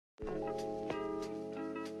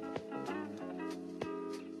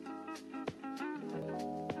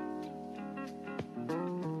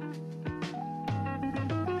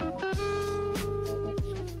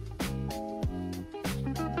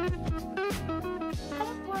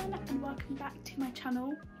Back to my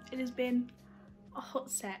channel. It has been a hot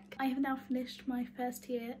sec. I have now finished my first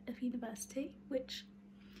year of university, which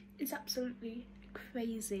is absolutely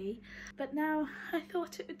crazy, but now I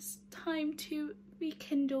thought it's time to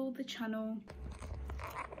rekindle the channel.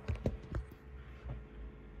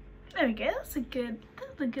 There we go, that's a good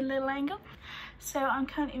little angle. So I'm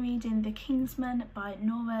currently reading The Kingsman by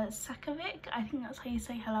Nora Sakavic. I think that's how you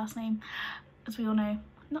say her last name. As we all know,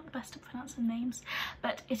 not the best at pronouncing names,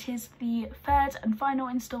 but it is the third and final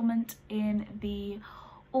instalment in the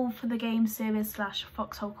All for the Game series /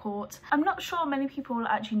 Foxhole Court. I'm not sure many people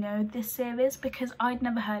actually know this series because I'd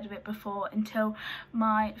never heard of it before until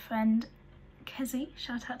my friend Kezzy,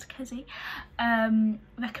 shout out to Kezzy,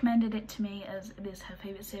 recommended it to me as it is her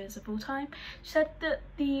favourite series of all time. She said that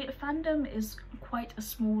the fandom is quite a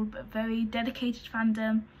small but very dedicated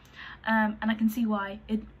fandom, and I can see why.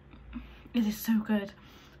 It is so good.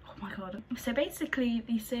 Oh my god. So basically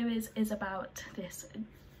the series is about this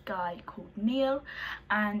guy called Neil,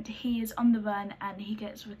 and he is on the run and he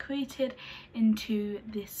gets recruited into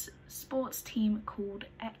this sports team called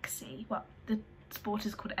XC. Well, the sport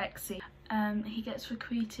is called XC. He gets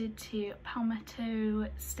recruited to Palmetto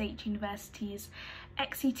State University's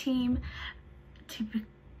XC team to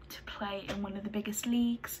play in one of the biggest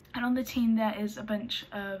leagues, and on the team there is a bunch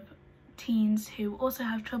of teens who also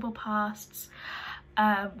have troubled pasts,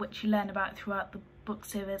 which you learn about throughout the book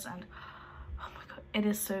series, and oh my god, it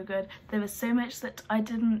is so good. There is so much that I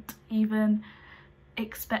didn't even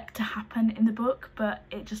expect to happen in the book, but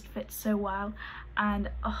it just fits so well, and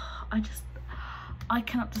oh, I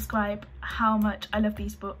cannot describe how much I love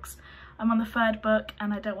these books. I'm on the third book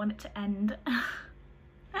and I don't want it to end.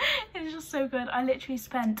 It's just so good. I literally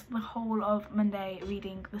spent the whole of Monday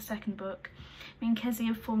reading the second book. Me and Kezzy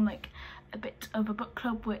have formed like a bit of a book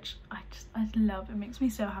club, which I love. It makes me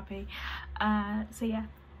so happy. So yeah,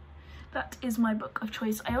 that is my book of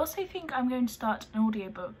choice. I also think I'm going to start an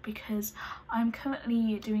audiobook because I'm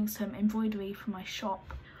currently doing some embroidery for my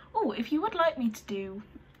shop. Oh, if you would like me to do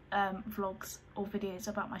vlogs or videos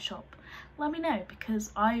about my shop, let me know,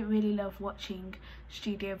 because I really love watching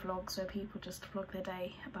studio vlogs where people just vlog their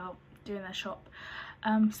day about doing their shop.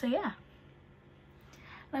 So yeah,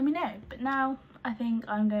 let me know. But now I think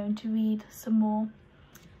I'm going to read some more.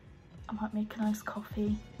 I might make a nice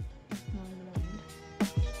coffee.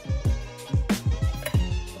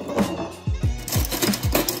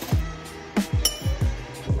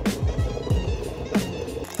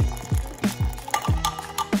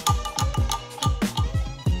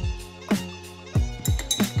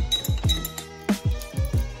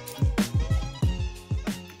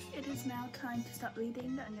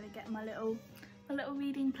 Reading. I'm gonna get my little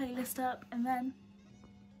reading playlist up, and then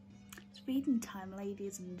it's reading time,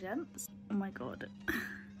 ladies and gents. Oh my god.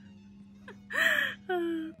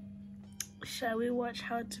 Shall we watch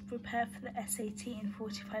how to prepare for the SAT in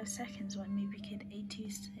 45 seconds by movie kid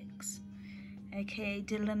 826, aka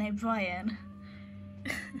Dylan O'Brien?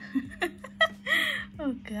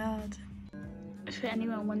 Oh god. For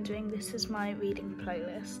anyone wondering, this is my reading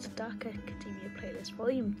playlist, Dark Academia playlist,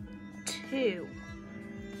 volume 2.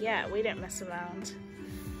 Yeah, we don't mess around.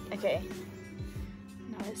 Okay,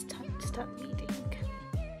 now it's time to start reading.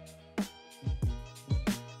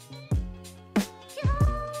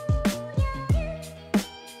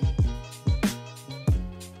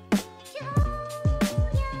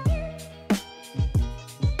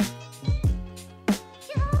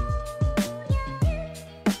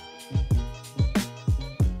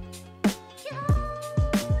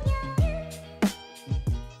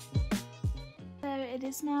 It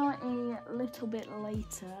is now a little bit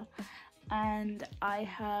later, and I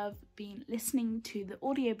have been listening to the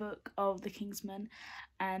audiobook of The Kingsman,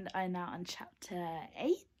 and I'm now on chapter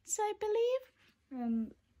 8, I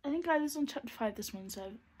believe. I think I was on chapter 5 this morning,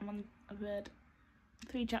 so I've read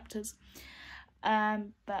 3 chapters.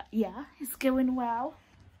 But yeah, it's going well.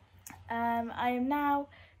 I am now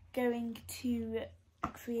going to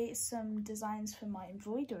create some designs for my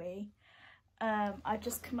embroidery. I've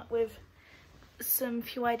just come up with some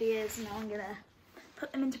few ideas. Now I'm gonna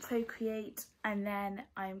put them into Procreate, and then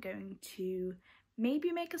I'm going to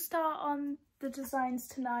maybe make a start on the designs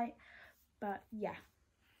tonight. But yeah,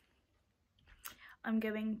 I'm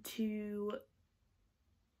going to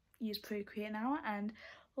use Procreate now and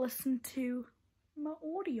listen to my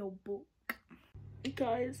audiobook.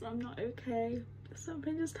 Guys, I'm not okay.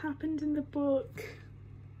 Something just happened in the book.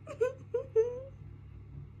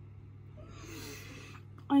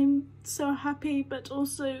 I'm so happy but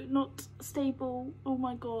also not stable. Oh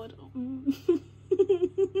my god.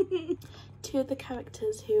 Two of the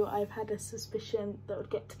characters who I've had a suspicion that would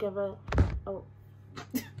get together. Oh.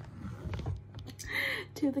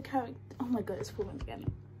 Two of the characters. Oh my god, it's falling again.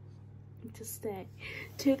 Just stay.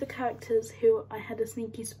 Two of the characters who I had a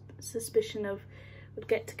sneaky suspicion of would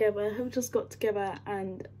get together have just got together,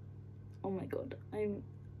 and oh my god, I'm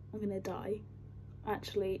gonna die.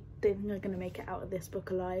 Actually, don't think I'm gonna make it out of this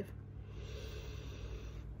book alive.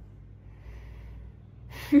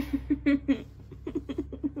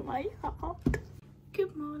 My heart.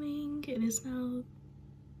 Good morning. It is now,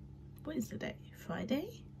 what is the day? Friday?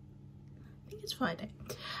 I think it's Friday.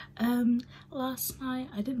 Last night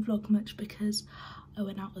I didn't vlog much because I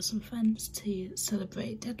went out with some friends to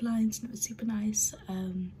celebrate deadlines and it was super nice,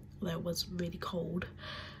 although it was really cold,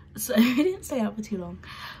 so I didn't stay out for too long.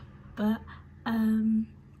 But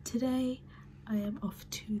today I am off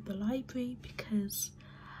to the library because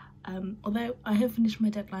although I have finished my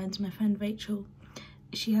deadlines, my friend Rachel,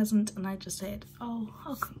 she hasn't, and I just said, oh,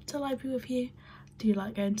 I'll come to the library with you. Do you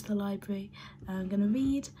like going to the library? I'm gonna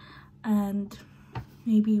read and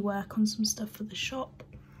maybe work on some stuff for the shop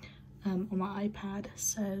on my iPad.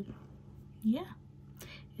 So yeah,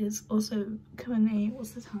 it's also currently,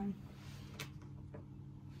 what's the time?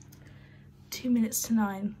 2 minutes to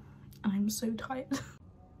 9. I'm so tired.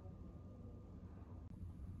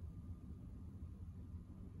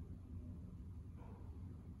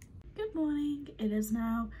 Good morning, it is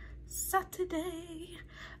now Saturday.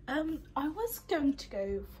 I was going to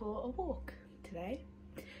go for a walk today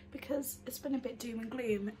because it's been a bit doom and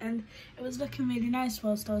gloom and it was looking really nice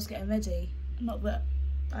whilst I was getting ready. Not that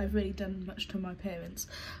I've really done much to my appearance,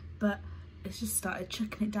 but it's just started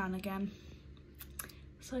chucking it down again.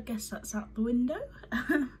 So I guess that's out the window.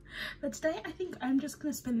 But today I think I'm just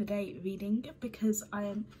going to spend the day reading because I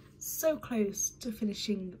am so close to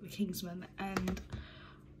finishing The Kingsman and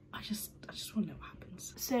I just want to know what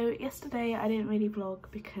happens. So yesterday I didn't really vlog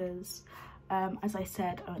because as I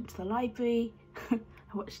said, I went to the library. I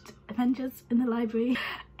watched Avengers in the library.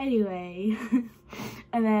 Anyway,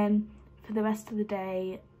 and then for the rest of the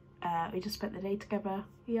day we just spent the day together.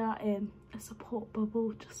 We are in a support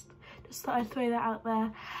bubble, just thought I'd throw that out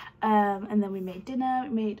there. And then we made dinner.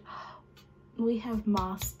 We have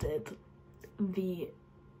mastered these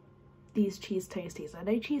cheese toasties. I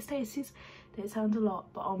know cheese toasties don't sound a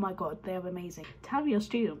lot, but oh my god, they are amazing. Tell me you're a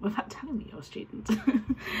student without telling me you're a student.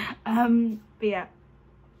 But yeah,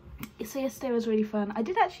 so yesterday was really fun. I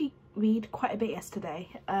did actually read quite a bit yesterday.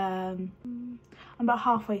 I'm about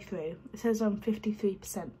halfway through. It says I'm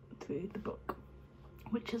 53% through the book,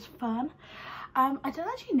 which is fun. I don't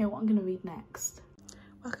actually know what I'm going to read next.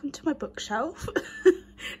 Welcome to my bookshelf.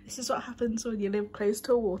 This is what happens when you live close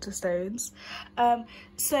to Waterstones.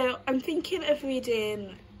 So I'm thinking of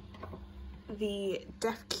reading the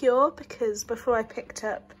Death Cure because before I picked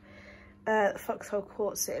up the Foxhole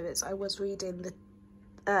Court series, I was reading the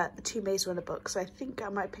two Maze Runner books. So I think I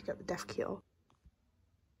might pick up the Death Cure.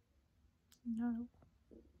 No.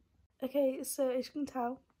 Okay, so as you can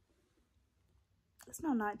tell, it's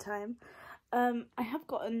now night time. I have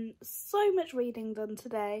gotten so much reading done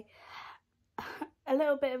today. A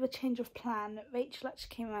little bit of a change of plan. Rachel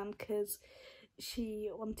actually came around because she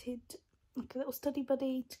wanted like a little study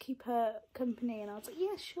buddy to keep her company, and I was like,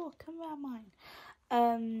 yeah, sure, come around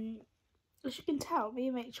mine. As you can tell, me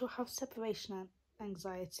and Rachel have separation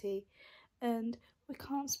anxiety and we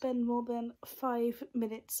can't spend more than 5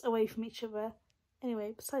 minutes away from each other.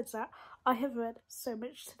 Anyway, besides that, I have read so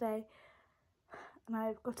much today and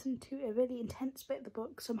I've gotten to a really intense bit of the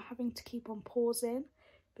book, so I'm having to keep on pausing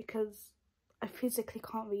because I physically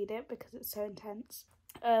can't read it because it's so intense.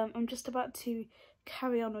 I'm just about to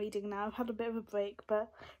carry on reading now. I've had a bit of a break,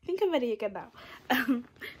 but I think I'm ready again now.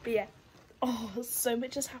 But yeah, oh, so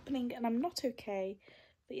much is happening and I'm not okay.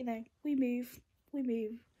 But you know, we move.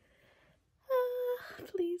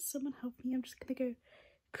 Please, someone help me. I'm just gonna go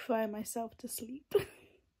cry myself to sleep.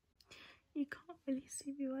 You can't really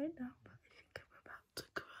see me right now, but I think I'm about to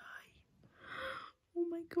cry. Oh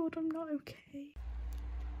my god, I'm not okay.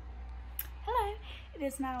 Hello, it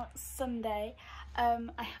is now Sunday. I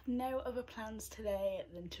have no other plans today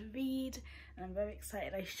than to read and I'm very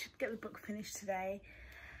excited. I should get the book finished today.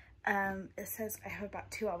 It says I have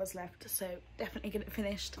about 2 hours left, so definitely get it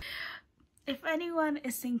finished. If anyone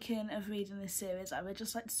is thinking of reading this series, I would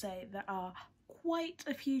just like to say there are quite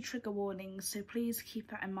a few trigger warnings, so please keep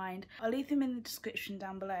that in mind. I'll leave them in the description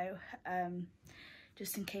down below,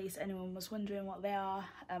 just in case anyone was wondering what they are.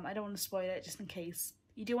 I don't want to spoil it, just in case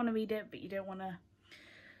you do want to read it but you don't want to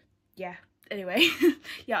yeah, anyway,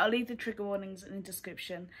 yeah, I'll leave the trigger warnings in the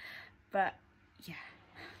description, but yeah.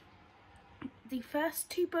 The first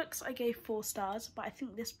 2 books I gave 4 stars, but I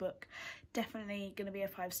think this book definitely going to be a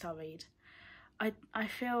 5-star read. I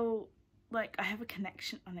feel like I have a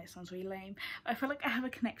connection, oh no, it sounds really lame. I feel like I have a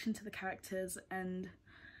connection to the characters, and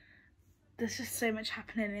there's just so much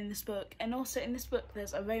happening in this book. And also in this book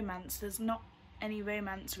there's a romance. There's not any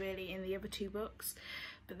romance really in the other 2 books,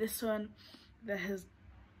 but this one,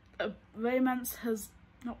 a romance has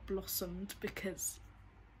not blossomed, because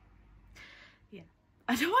yeah,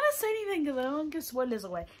 I don't want to say anything because I don't want to give spoilers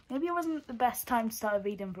away. Maybe it wasn't the best time to start a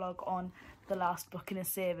reading vlog on the last book in a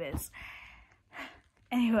series.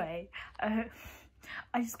 Anyway,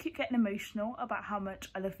 I just keep getting emotional about how much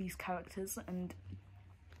I love these characters, and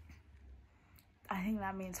I think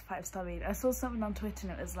that means a 5-star read. I saw something on Twitter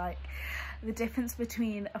and it was like, the difference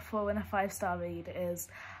between a 4 and a 5-star read is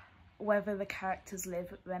whether the characters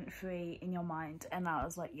live rent-free in your mind. And I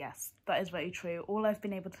was like, yes, that is very true. All I've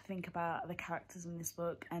been able to think about are the characters in this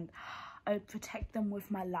book, and I would protect them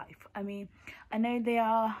with my life. I mean, I know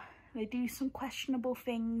they do some questionable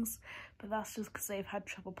things, but that's just because they've had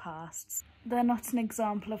troubled pasts. They're not an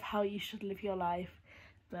example of how you should live your life,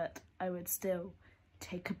 but I would still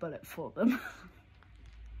take a bullet for them.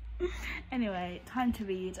 Anyway, time to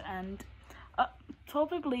read, and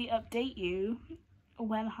probably update you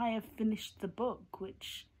when I have finished the book,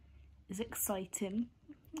 which is exciting.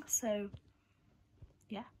 So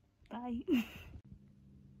yeah, bye.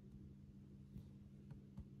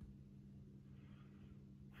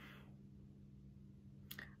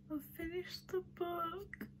 I've finished the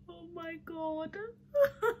book. Oh my god.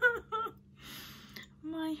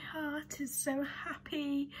 My heart is so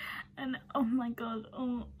happy, and oh my god,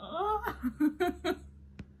 oh.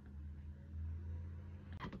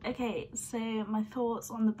 Okay, so my thoughts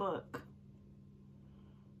on the book.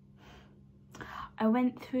 I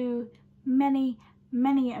went through many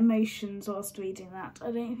emotions whilst reading that. I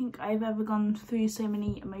don't think I've ever gone through so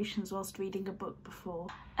many emotions whilst reading a book before.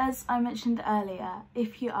 As I mentioned earlier,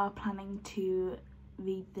 if you are planning to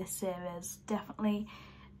read this series, definitely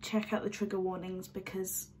check out the trigger warnings,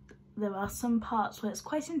 because there are some parts where it's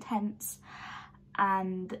quite intense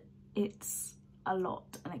and it's a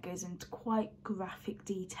lot, and it goes into quite graphic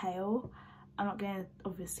detail. I'm not going to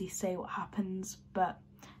obviously say what happens, but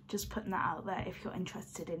just putting that out there if you're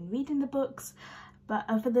interested in reading the books. But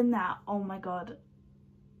other than that, oh my god,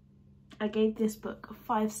 I gave this book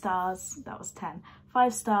 5 stars. That was 10.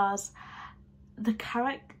 5 stars. The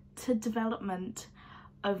character development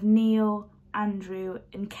of Neil, Andrew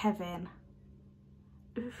and Kevin,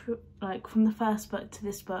 like from the first book to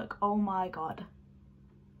this book, oh my god.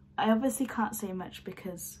 I obviously can't say much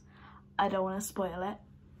because I don't want to spoil it,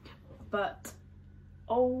 but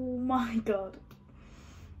oh my god,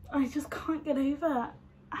 I just can't get over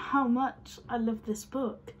how much I love this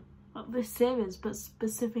book, not this series, but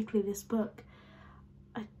specifically this book.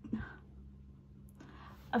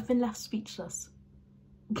 I've been left speechless.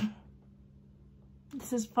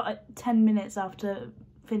 This is 10 minutes after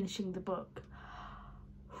finishing the book.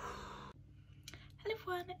 Hello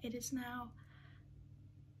everyone, it is now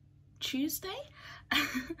Tuesday.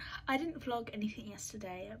 I didn't vlog anything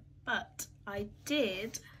yesterday, but I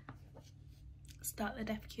did start the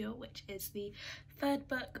Death Cure, which is the 3rd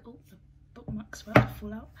book. Oh, the bookmarks were about to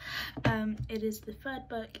fall out. It is the 3rd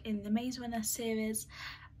book in the Maze Runner series,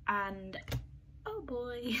 and oh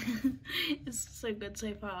boy, it's so good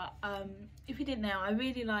so far. If you didn't know, I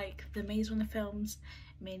really like the Maze Runner films,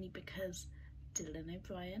 mainly because Dylan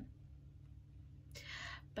O'Brien.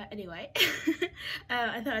 But anyway,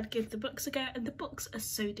 I thought I'd give the books a go, and the books are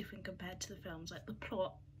so different compared to the films. Like the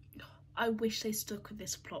plot, I wish they stuck with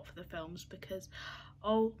this plot for the films, because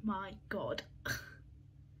oh my god,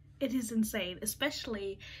 it is insane.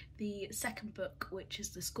 Especially the 2nd book, which is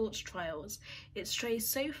the Scorch Trials. It strays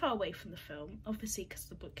so far away from the film, obviously because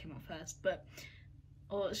the book came out first, but,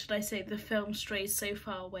 or should I say the film strays so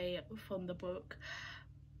far away from the book.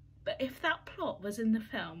 But if that plot was in the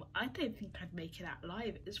film, I don't think I'd make it out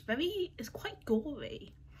live. It's quite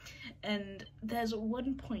gory. And there's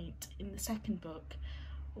one point in the 2nd book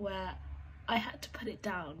where I had to put it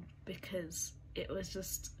down because it was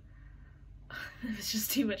just, there was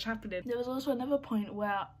just too much happening. There was also another point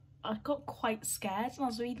where I got quite scared, and I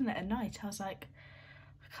was reading it at night. I was like,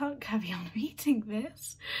 I can't carry on reading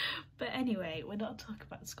this. But anyway, we're not talking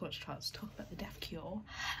about the Scorch Trials, talk about the Death Cure.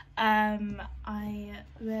 I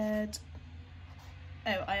read,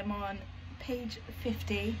 I am on page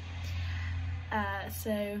 50.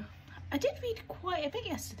 So I did read quite a bit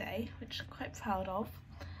yesterday, which I'm quite proud of.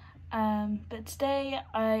 But today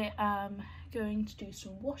I am going to do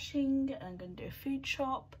some washing, and I'm going to do a food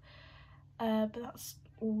shop, but that's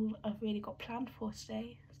all I've really got planned for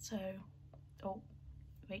today. So, oh,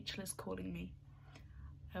 Rachel is calling me.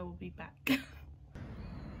 I will be back.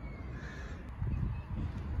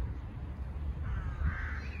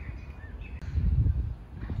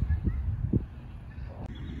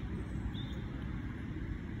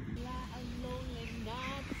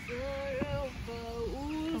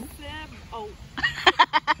 Oh.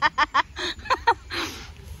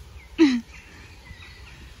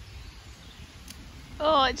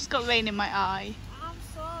 Oh, I just got rain in my eye. I'm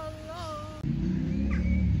so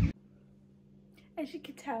alone. As you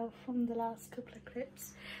can tell from the last couple of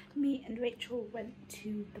clips, me and Rachel went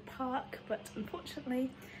to the park, but unfortunately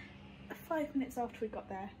 5 minutes after we got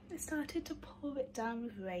there it started to pour it down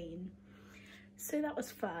with rain. So that was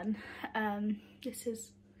fun. This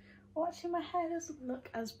is, well, actually my hair doesn't look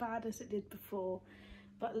as bad as it did before,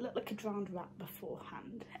 but it looked like a drowned rat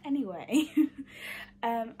beforehand. Anyway,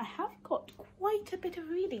 I have got quite a bit of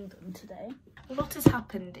reading done today. A lot has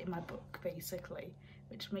happened in my book basically,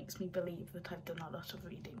 which makes me believe that I've done a lot of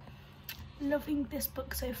reading. Loving this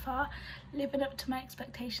book so far, living up to my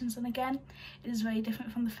expectations, and again, it is very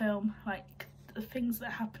different from the film. Like, the things that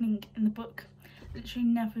are happening in the book literally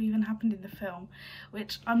never even happened in the film,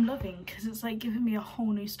 which I'm loving because it's like giving me a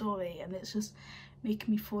whole new story, and it's just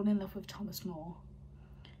making me fall in love with Thomas More,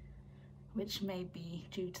 which may be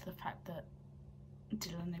due to the fact that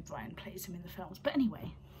Dylan O'Brien plays him in the films. But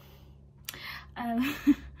anyway,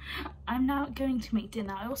 I'm now going to make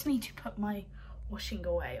dinner. I also need to put my washing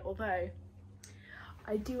away, although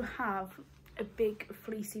I do have a big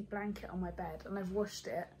fleecy blanket on my bed and I've washed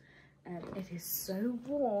it, and it is so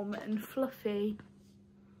warm and fluffy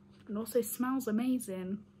and also smells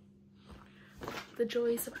amazing. The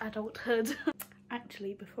joys of adulthood.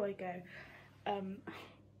 Actually, before I go,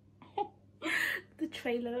 the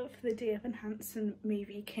trailer for the Dear Evan Hansen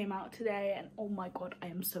movie came out today, and oh my god, I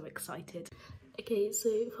am so excited. Okay, so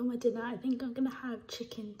for my dinner I think I'm gonna have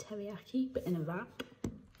chicken teriyaki but in a wrap.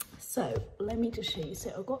 So let me just show you.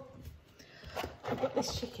 So I've got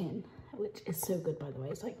this chicken, which is so good by the way.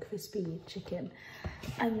 It's like crispy chicken,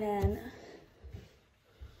 and then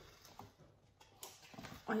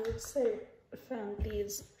I also found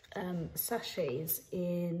these sachets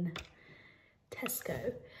in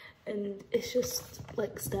Tesco, and it's just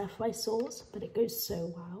like stir fry sauce, but it goes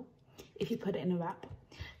so well if you put it in a wrap.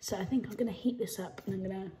 So I think I'm gonna heat this up, and I'm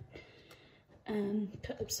gonna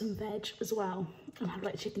put up some veg as well and have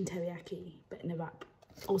like chicken teriyaki but in a wrap,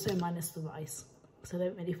 also minus the rice, so I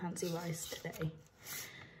don't really fancy rice today.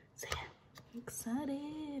 So yeah, I'm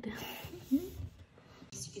excited. You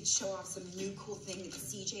could show off some new cool thing that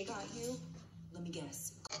CJ got you. Let me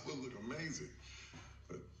guess. That would look amazing,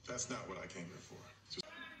 but that's not what I came here for.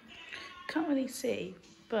 Can't really see,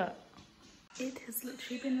 but it has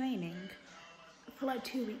literally been raining for like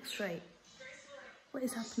 2 weeks straight. What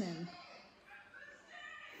is happening?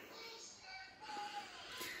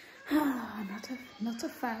 Not a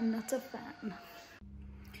fan.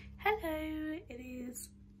 Hello, it is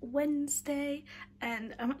Wednesday,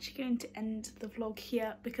 and I'm actually going to end the vlog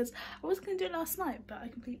here because I was going to do it last night, but I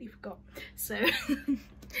completely forgot. So it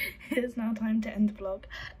is now time to end the vlog.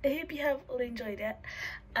 I hope you have all enjoyed it.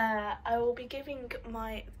 I will be giving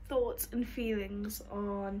my thoughts and feelings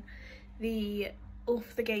on the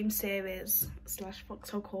Off the Game series /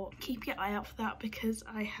 Foxhole Court. Keep your eye out for that because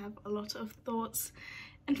I have a lot of thoughts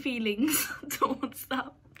and feelings towards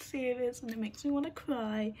that series, and it makes me want to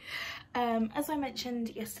cry. As I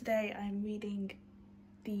mentioned yesterday, I'm reading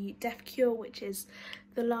The Death Cure, which is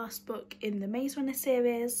the last book in the Maze Runner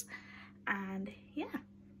series, and yeah,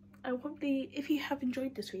 I will probably, if you have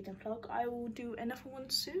enjoyed this reading vlog, I will do another one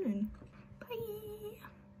soon. Bye.